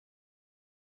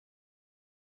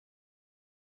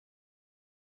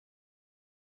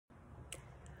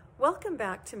Welcome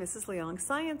back to Mrs. Leong's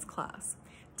science class.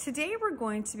 Today we're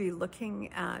going to be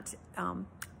looking at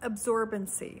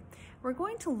absorbency. We're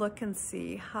going to look and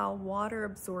see how water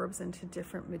absorbs into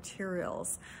different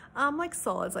materials, like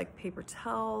solids like paper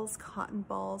towels, cotton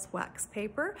balls, wax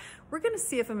paper. We're going to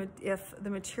see if the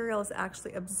material is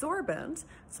actually absorbent,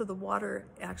 so the water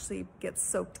actually gets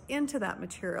soaked into that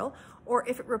material, or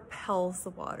if it repels the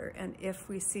water, and if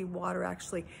we see water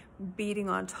actually beating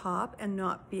on top and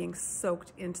not being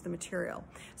soaked into the material.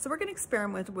 So we're going to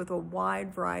experiment with a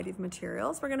wide variety of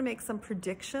materials. We're going to make some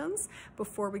predictions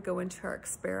before we go into our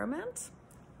experiment.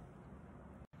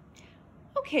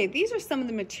 Okay, these are some of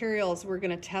the materials we're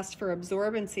going to test for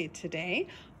absorbency today.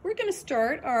 We're going to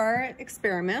start our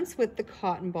experiments with the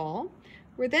cotton ball.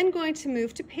 We're then going to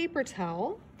move to paper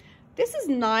towel. This is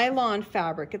nylon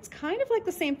fabric. It's kind of like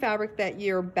the same fabric that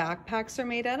your backpacks are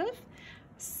made out of.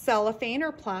 Cellophane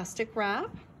or plastic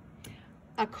wrap,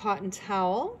 a cotton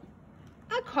towel,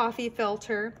 a coffee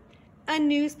filter, a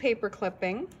newspaper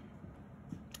clipping,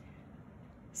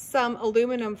 some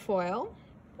aluminum foil,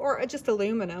 or just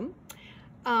aluminum,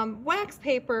 wax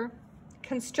paper,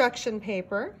 construction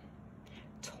paper,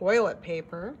 toilet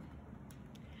paper,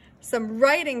 some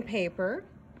writing paper,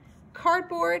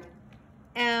 cardboard,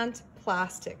 and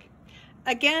plastic.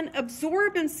 Again,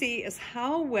 absorbency is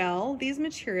how well these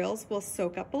materials will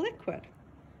soak up a liquid.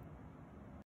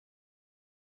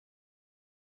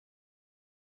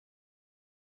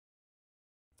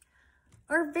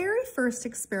 Our very first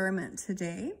experiment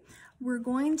today, we're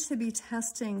going to be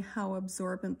testing how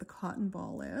absorbent the cotton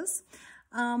ball is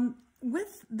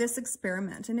with this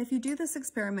experiment. And if you do this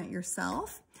experiment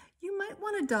yourself, you might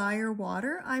want to dye your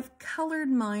water. I've colored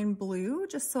mine blue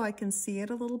just so I can see it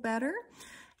a little better,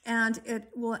 and it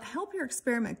will help your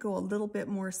experiment go a little bit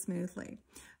more smoothly.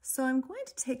 So I'm going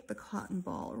to take the cotton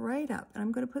ball right up, and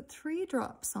I'm going to put 3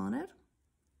 drops on it.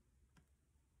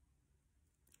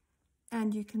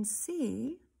 And you can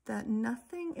see that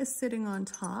nothing is sitting on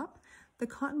top. The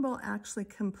cotton ball actually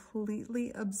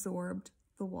completely absorbed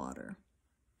the water.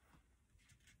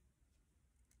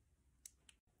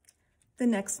 The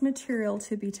next material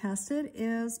to be tested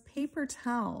is paper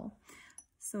towel.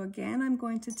 So again, I'm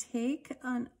going to take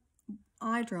an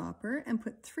eyedropper and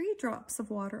put 3 drops of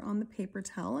water on the paper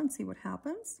towel and see what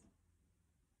happens.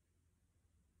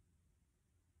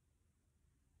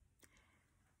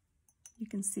 You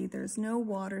can see there's no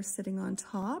water sitting on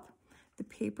top. The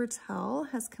paper towel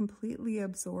has completely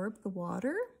absorbed the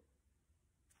water.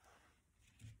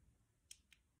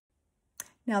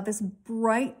 Now this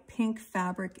bright pink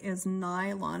fabric is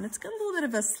nylon. It's got a little bit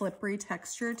of a slippery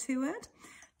texture to it.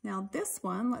 Now this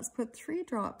one, let's put 3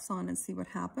 drops on and see what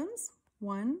happens.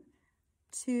 1,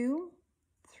 2,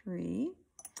 3.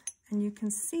 And you can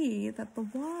see that the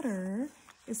water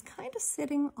is kind of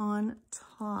sitting on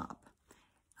top.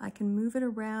 I can move it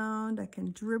around, I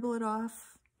can dribble it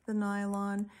off the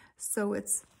nylon, so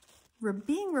it's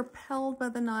being repelled by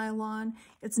the nylon,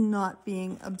 it's not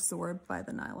being absorbed by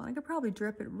the nylon. I could probably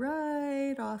drip it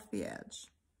right off the edge.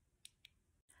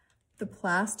 The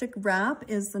plastic wrap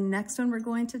is the next one we're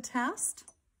going to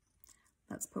test.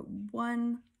 Let's put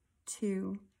 1,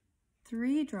 2,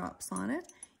 3 drops on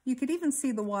it. You could even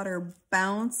see the water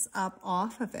bounce up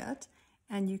off of it,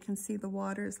 and you can see the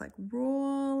water is like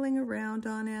rolling around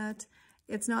on it.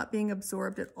 It's not being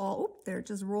absorbed at all. Oh, there, it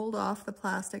just rolled off the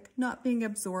plastic, not being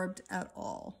absorbed at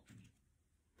all.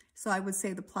 So I would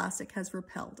say the plastic has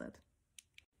repelled it.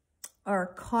 Our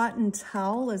cotton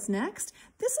towel is next.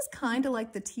 This is kind of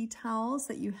like the tea towels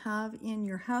that you have in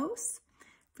your house.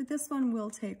 For this one, we'll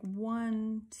take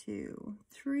 1, 2,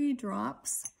 3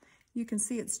 drops. You can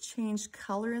see it's changed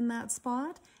color in that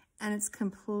spot, and it's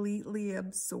completely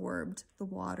absorbed the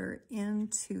water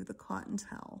into the cotton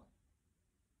towel.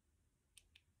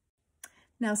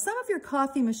 Now, some of your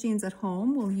coffee machines at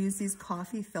home will use these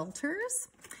coffee filters,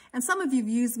 and some of you have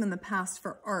used them in the past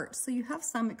for art, so you have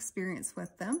some experience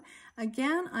with them.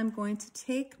 Again, I'm going to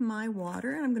take my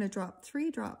water and I'm going to drop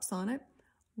 3 drops on it.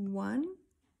 1,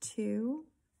 2,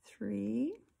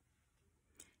 3.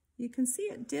 You can see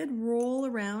it did roll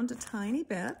around a tiny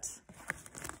bit,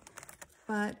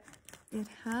 but it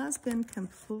has been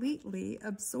completely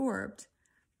absorbed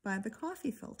by the coffee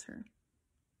filter.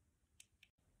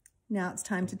 Now it's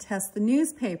time to test the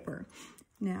newspaper.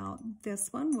 Now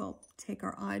this one, we'll take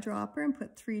our eyedropper and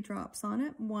put 3 drops on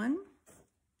it. 1,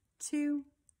 2,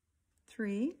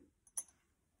 3.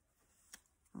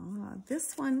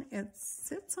 This one, it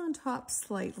sits on top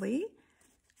slightly.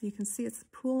 You can see it's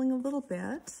pooling a little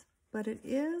bit, but it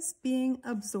is being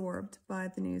absorbed by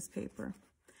the newspaper.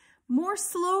 More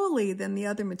slowly than the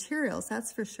other materials,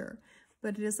 that's for sure.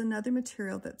 but it is another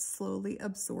material that's slowly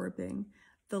absorbing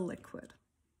the liquid.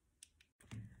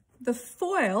 The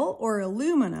foil or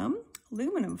aluminum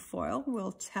foil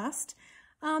we'll test.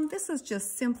 This is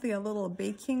just simply a little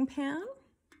baking pan.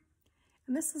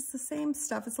 And this is the same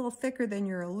stuff. It's a little thicker than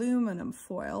your aluminum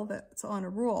foil that's on a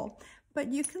roll. But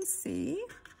you can see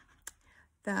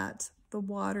that the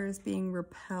water is being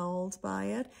repelled by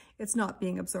it. It's not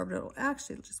being absorbed at all.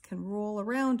 Actually, it just can roll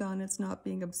around on. It's not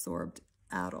being absorbed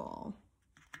at all.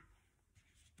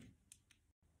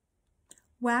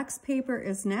 Wax paper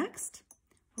is next.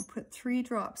 We'll put 3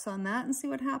 drops on that and see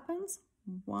what happens.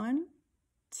 1,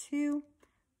 2,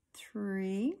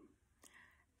 3.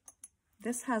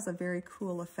 This has a very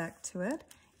cool effect to it.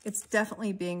 It's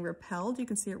definitely being repelled. You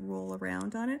can see it roll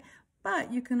around on it,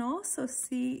 but you can also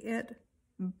see it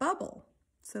bubble.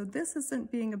 So this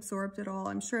isn't being absorbed at all.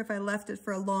 I'm sure if I left it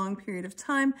for a long period of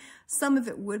time, some of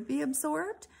it would be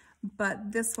absorbed,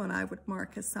 but this one I would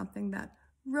mark as something that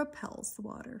repels the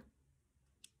water.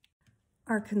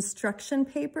 Our construction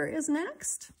paper is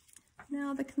next.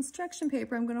 Now the construction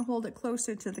paper, I'm going to hold it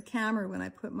closer to the camera when I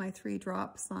put my 3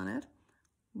 drops on it.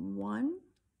 1,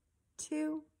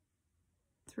 2,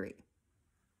 3.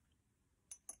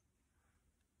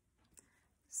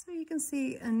 So you can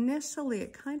see initially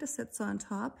it kind of sits on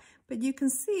top, but you can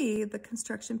see the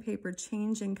construction paper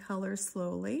changing color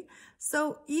slowly.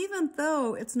 So even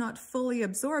though it's not fully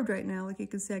absorbed right now, like you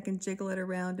can see I can jiggle it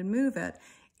around and move it,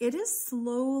 it is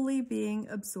slowly being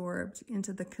absorbed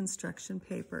into the construction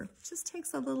paper. It just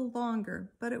takes a little longer,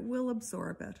 but it will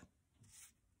absorb it.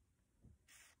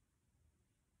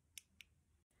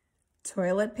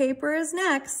 Toilet paper is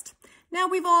next. Now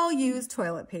we've all used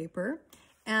toilet paper,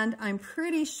 and I'm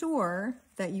pretty sure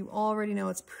that you already know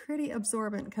it's pretty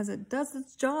absorbent because it does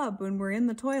its job when we're in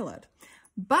the toilet.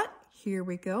 But here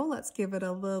we go. Let's give it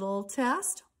a little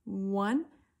test. 1,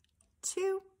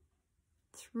 2,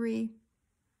 3.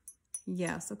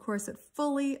 Yes, of course, it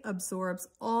fully absorbs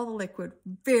all the liquid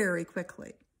very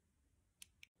quickly.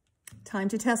 Time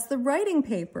to test the writing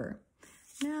paper.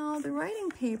 Now, the writing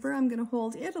paper, I'm going to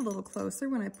hold it a little closer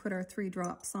when I put our 3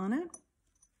 drops on it.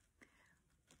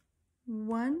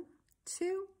 1,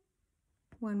 2,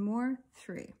 1 more,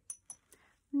 3.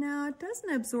 Now, it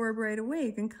doesn't absorb right away.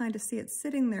 You can kind of see it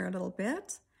sitting there a little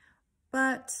bit,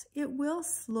 but it will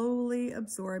slowly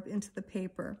absorb into the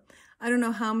paper. I don't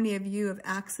know how many of you have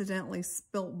accidentally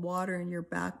spilt water in your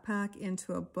backpack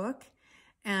into a book,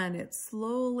 and it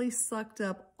slowly sucked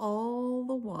up all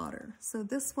the water. So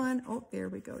this one, oh, there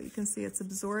we go. You can see it's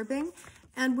absorbing.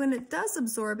 And when it does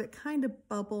absorb, it kind of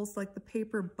bubbles, like the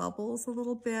paper bubbles a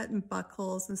little bit and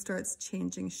buckles and starts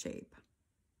changing shape.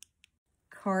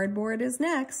 Cardboard is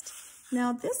next.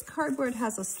 Now this cardboard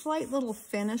has a slight little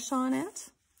finish on it.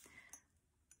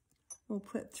 We'll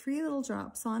put 3 little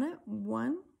drops on it.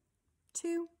 1,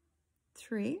 2,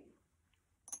 3.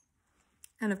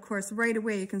 And of course, right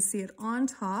away, you can see it on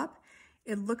top.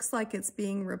 It looks like it's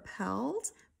being repelled,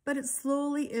 but it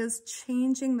slowly is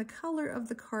changing the color of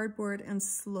the cardboard and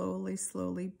slowly,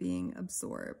 slowly being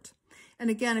absorbed.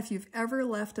 And again, if you've ever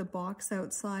left a box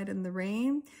outside in the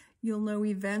rain, you'll know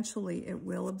eventually it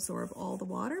will absorb all the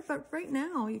water. But right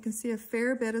now, you can see a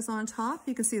fair bit is on top.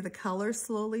 You can see the color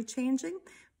slowly changing,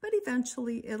 but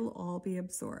eventually it'll all be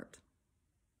absorbed.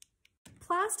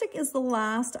 Plastic is the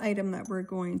last item that we're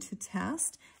going to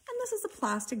test, and this is a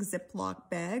plastic Ziploc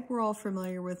bag. We're all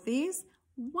familiar with these.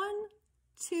 1,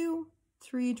 2,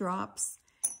 3 drops.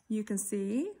 You can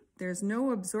see there's no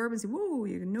absorbency. Whoa,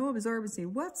 no absorbency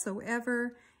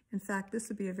whatsoever. In fact, this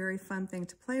would be a very fun thing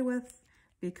to play with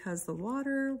because the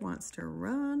water wants to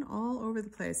run all over the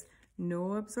place.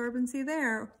 No absorbency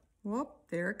there. Whoop,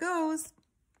 there it goes.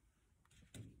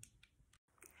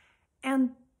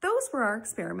 And those were our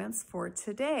experiments for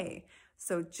today.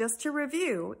 So just to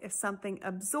review, if something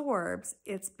absorbs,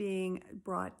 it's being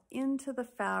brought into the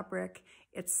fabric,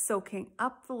 it's soaking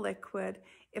up the liquid.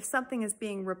 If something is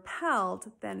being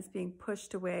repelled, then it's being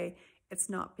pushed away, it's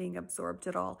not being absorbed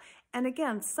at all. And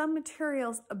again, some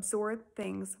materials absorb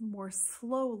things more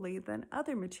slowly than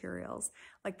other materials.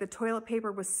 Like the toilet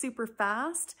paper was super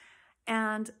fast,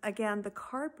 and again, the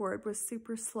cardboard was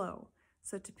super slow.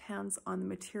 So it depends on the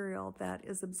material that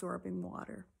is absorbing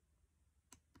water.